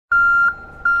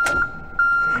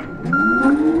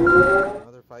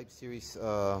5 Series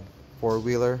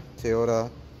four-wheeler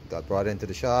Toyota got brought into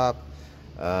the shop.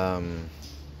 Well,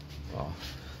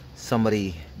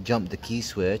 somebody jumped the key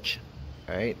switch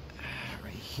right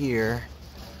here.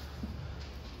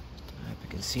 If you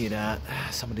can see that,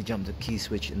 somebody jumped the key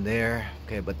switch in there.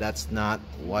 Okay, but that's not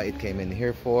why it came in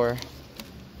here for.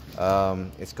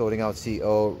 It's coding out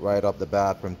CO right off the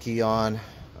bat from key on.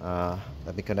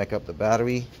 Let me connect up the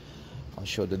battery. I'll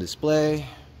show the display.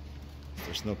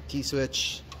 There's no key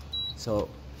switch, so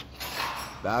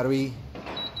battery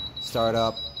start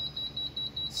up,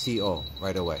 CO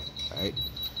right away. Right,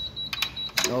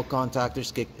 no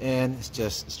contactors kicked in, it's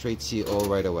just straight CO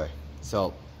right away.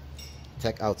 So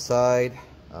tech outside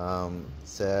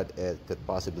said it could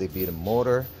possibly be the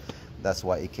motor. That's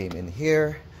why it came in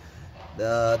here.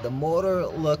 The motor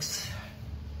looks,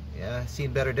 yeah,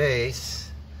 seen better days.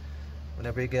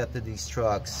 Whenever you get to these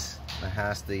trucks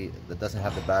that doesn't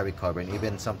have the battery cover, and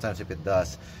even sometimes if it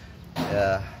does, you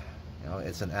know,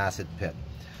 it's an acid pit.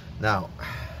 Now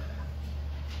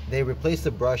they replaced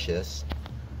the brushes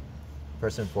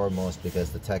first and foremost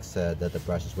because the tech said that the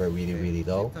brushes were really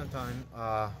low.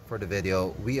 For the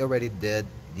video, we already did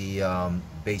the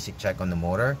basic check on the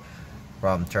motor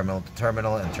from terminal to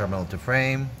terminal and terminal to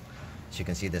frame. As you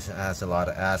can see, this has a lot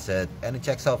of acid and it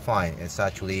checks out fine. It's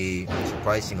actually,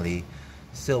 surprisingly,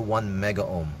 still 1 mega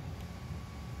ohm.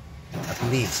 At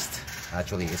least,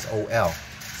 actually, it's OL.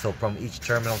 So from each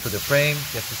terminal to the frame,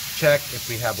 just to check if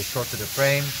we have a short to the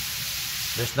frame.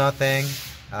 There's nothing.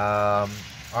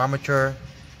 Armature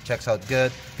checks out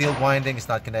good. Field winding is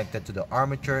not connected to the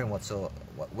armature in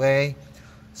what way.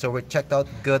 So we're checked out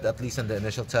good, at least in the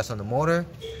initial test on the motor.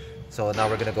 So now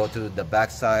we're gonna go to the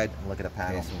back side and look at the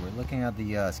panel. Okay, so we're looking at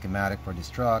the schematic for this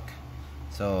truck.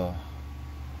 So,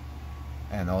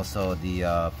 and also the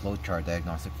flowchart,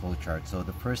 diagnostic flowchart. So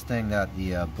the first thing that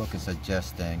the book is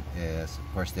suggesting is,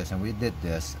 of course, this, and we did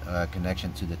this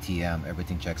connection to the TM.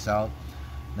 Everything checks out.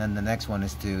 Then the next one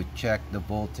is to check the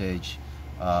voltage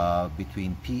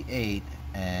between P8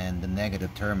 and the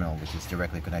negative terminal, which is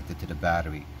directly connected to the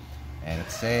battery. And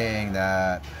it's saying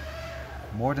that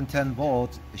more than 10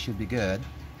 volts, it should be good.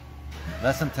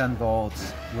 Less than 10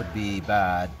 volts would be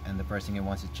bad. And the first thing it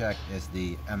wants to check is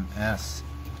the MS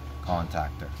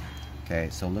contactor. Okay,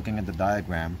 so looking at the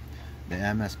diagram, the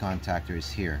MS contactor is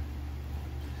here.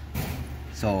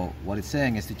 So what it's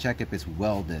saying is to check if it's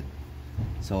welded.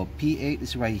 So P8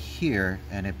 is right here,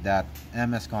 and if that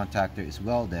MS contactor is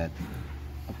welded,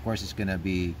 of course it's going to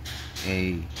be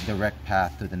a direct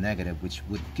path to the negative, which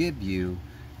would give you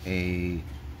a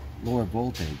lower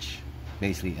voltage,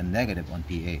 basically a negative on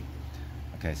P8.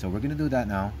 Okay, so we're going to do that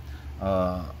now.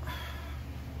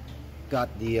 Got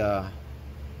the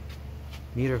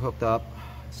meter hooked up,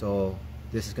 so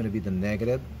this is going to be the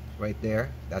negative right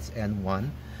there, that's N1,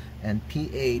 and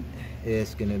P8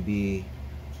 is going to be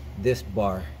this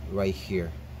bar right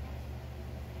here,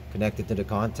 connected to the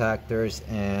contactors,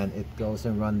 and it goes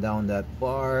and run down that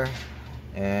bar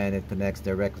and it connects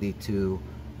directly to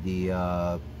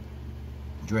the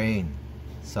drain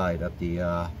side of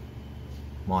the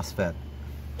MOSFET.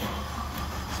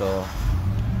 So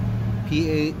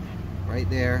P8 right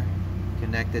there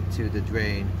connected to the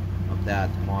drain of that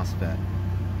MOSFET.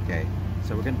 Okay,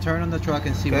 so we're gonna turn on the truck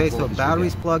and see. Okay, so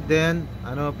battery's plugged in. I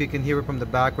don't know if you can hear it from the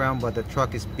background, but the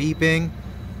truck is beeping.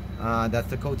 That's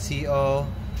the code CO.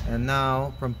 And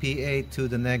now from P8 to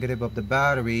the negative of the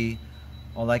battery,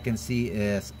 all I can see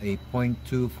is a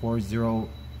 0.240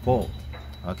 volt.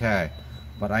 Okay,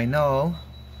 but I know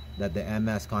that the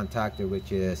MS contactor,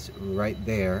 which is right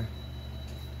there,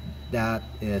 that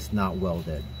is not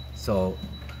welded. So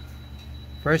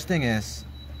first thing is,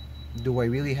 do I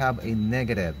really have a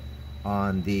negative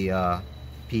on the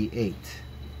P8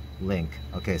 link?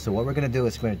 Okay, so what we're going to do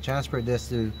is we're going to transfer this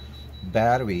to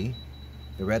battery,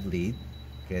 the red lead.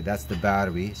 Okay, that's the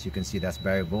battery. As you can see, that's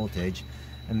battery voltage.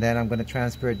 And then I'm going to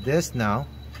transfer this now,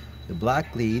 the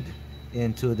black lead,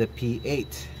 into the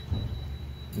P8,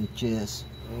 which is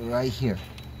right here.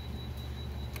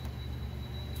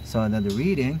 So then the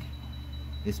reading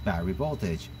is battery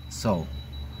voltage. So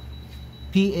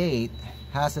P8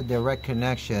 has a direct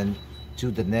connection to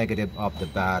the negative of the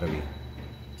battery.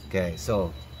 Okay,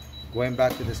 so going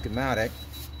back to the schematic,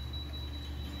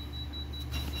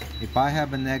 if I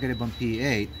have a negative on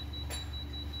P8,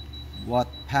 what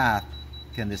path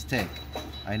can this take?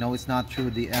 I know it's not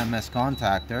through the MS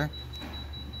contactor.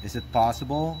 Is it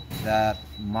possible that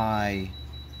my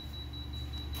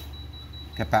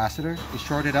capacitor is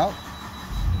shorted out?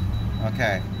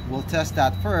 Okay, we'll test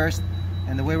that first,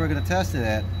 and the way we're going to test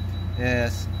it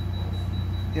is,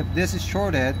 if this is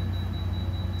shorted,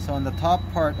 So on the top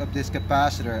part of this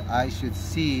capacitor, I should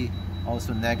see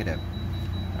also negative.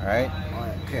 All right.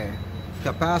 Okay.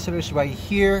 Capacitor is right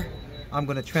here. I'm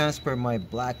going to transfer my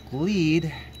black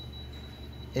lead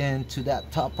into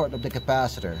that top part of the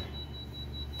capacitor.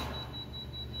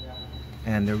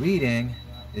 And the reading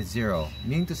is 0.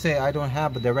 Meaning to say I don't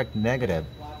have a direct negative.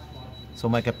 So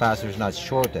my capacitor is not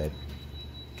shorted.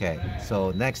 Okay.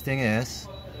 So next thing is,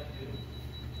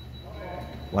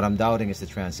 what I'm doubting is the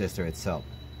transistor itself.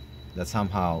 That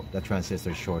somehow the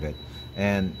transistor is shorted.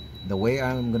 And the way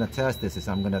I'm going to test this is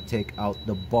I'm going to take out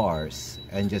the bars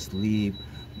and just leave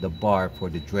the bar for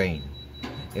the drain.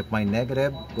 If my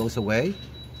negative goes away,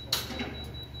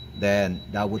 then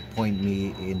that would point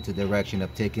me into the direction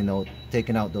of taking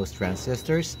out those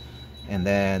transistors and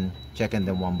then checking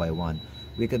them one by one.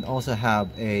 We can also have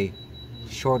a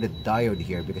shorted diode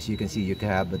here, because you can see you can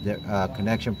have a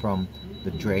connection from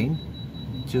the drain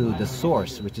to the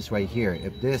source, which is right here.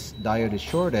 If this diode is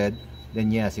shorted,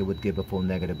 then yes, it would give a full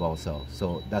negative also.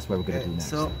 So that's what we're going to do next.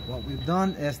 So what we've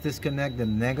done is disconnect the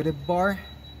negative bar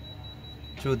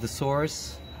through the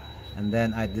source, and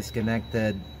then I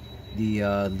disconnected the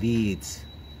leads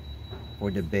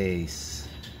for the base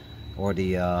or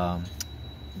the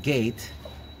gate,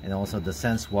 and also the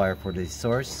sense wire for the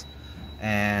source.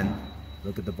 And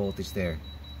look at the voltage there.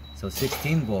 So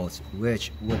 16 volts,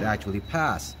 which would actually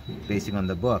pass basing on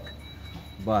the book.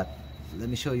 But let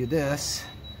me show you this.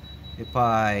 If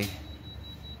I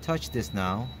touch this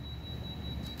now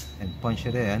and punch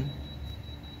it in,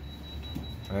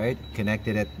 all right,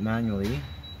 connected it manually,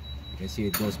 you can see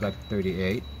it goes back to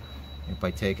 38. If I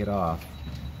take it off,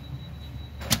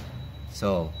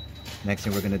 so next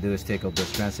thing we're going to do is take out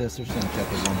those transistors and check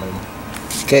it one by one.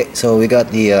 Okay, so we got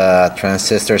the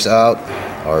transistors out,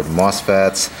 or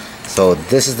MOSFETs. So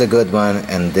this is the good one,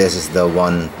 and this is the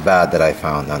one bad that I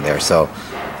found on there. So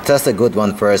test the good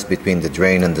one first between the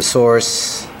drain and the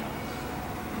source.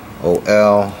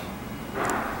 OL,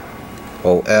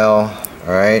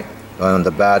 alright. On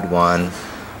the bad one,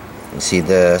 you see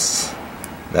this,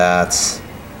 that's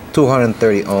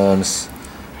 230 ohms.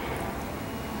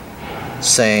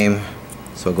 Same.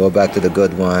 So go back to the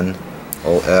good one,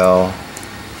 OL,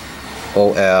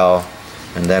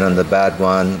 and then on the bad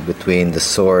one between the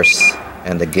source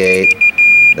and the gate,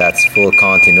 that's full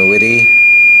continuity.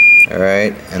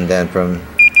 Alright, and then from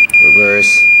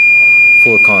reverse,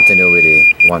 full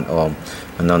continuity, 1 ohm.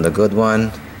 And on the good one,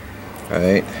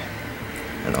 right,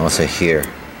 and also here.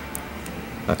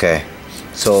 Okay,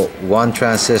 so one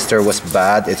transistor was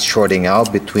bad, it's shorting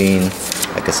out between,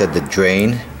 like I said, the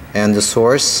drain and the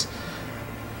source.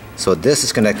 So this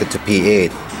is connected to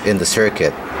P8 in the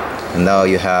circuit, and now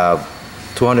you have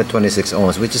 226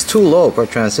 ohms, which is too low for a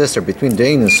transistor between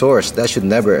drain and source. That should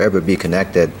never ever be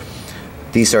connected.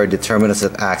 These are determinants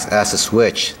that acts as a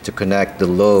switch to connect the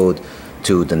load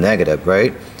to the negative,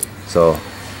 right? So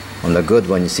on the good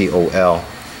one you see OL.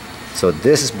 So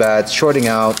this is bad, shorting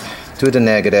out to the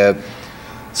negative.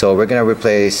 So we're gonna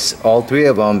replace all 3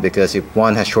 of them, because if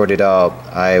one has shorted out,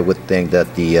 I would think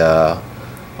that the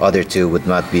other 2 would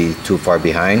not be too far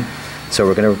behind. So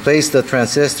we're going to replace the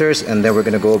transistors, and then we're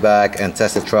going to go back and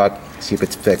test the truck, see if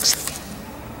it's fixed.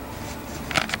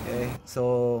 Okay,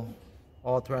 so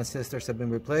all transistors have been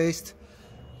replaced.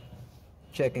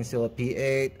 Checking still at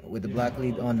P8 with the black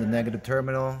lead on the negative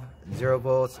terminal, 0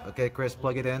 volts. Okay, Chris,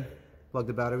 plug it in. Plug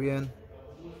the battery in.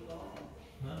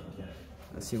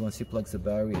 Let's see once he plugs the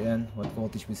battery in, what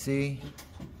voltage we see.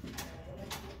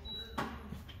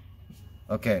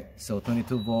 Okay, so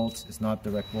 22 volts is not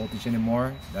direct voltage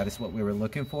anymore. That is what we were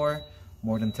looking for.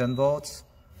 More than 10 volts.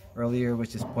 Earlier,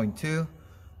 which is 0.2.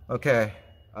 Okay,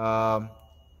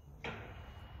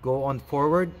 go on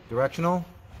forward, directional.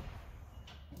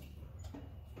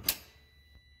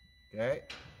 Okay.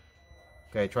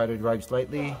 Okay, try to drive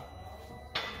slightly.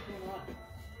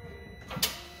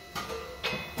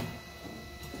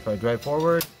 Try to drive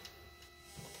forward.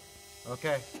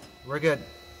 Okay, we're good.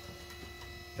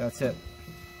 That's it.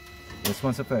 This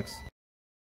one's a fix.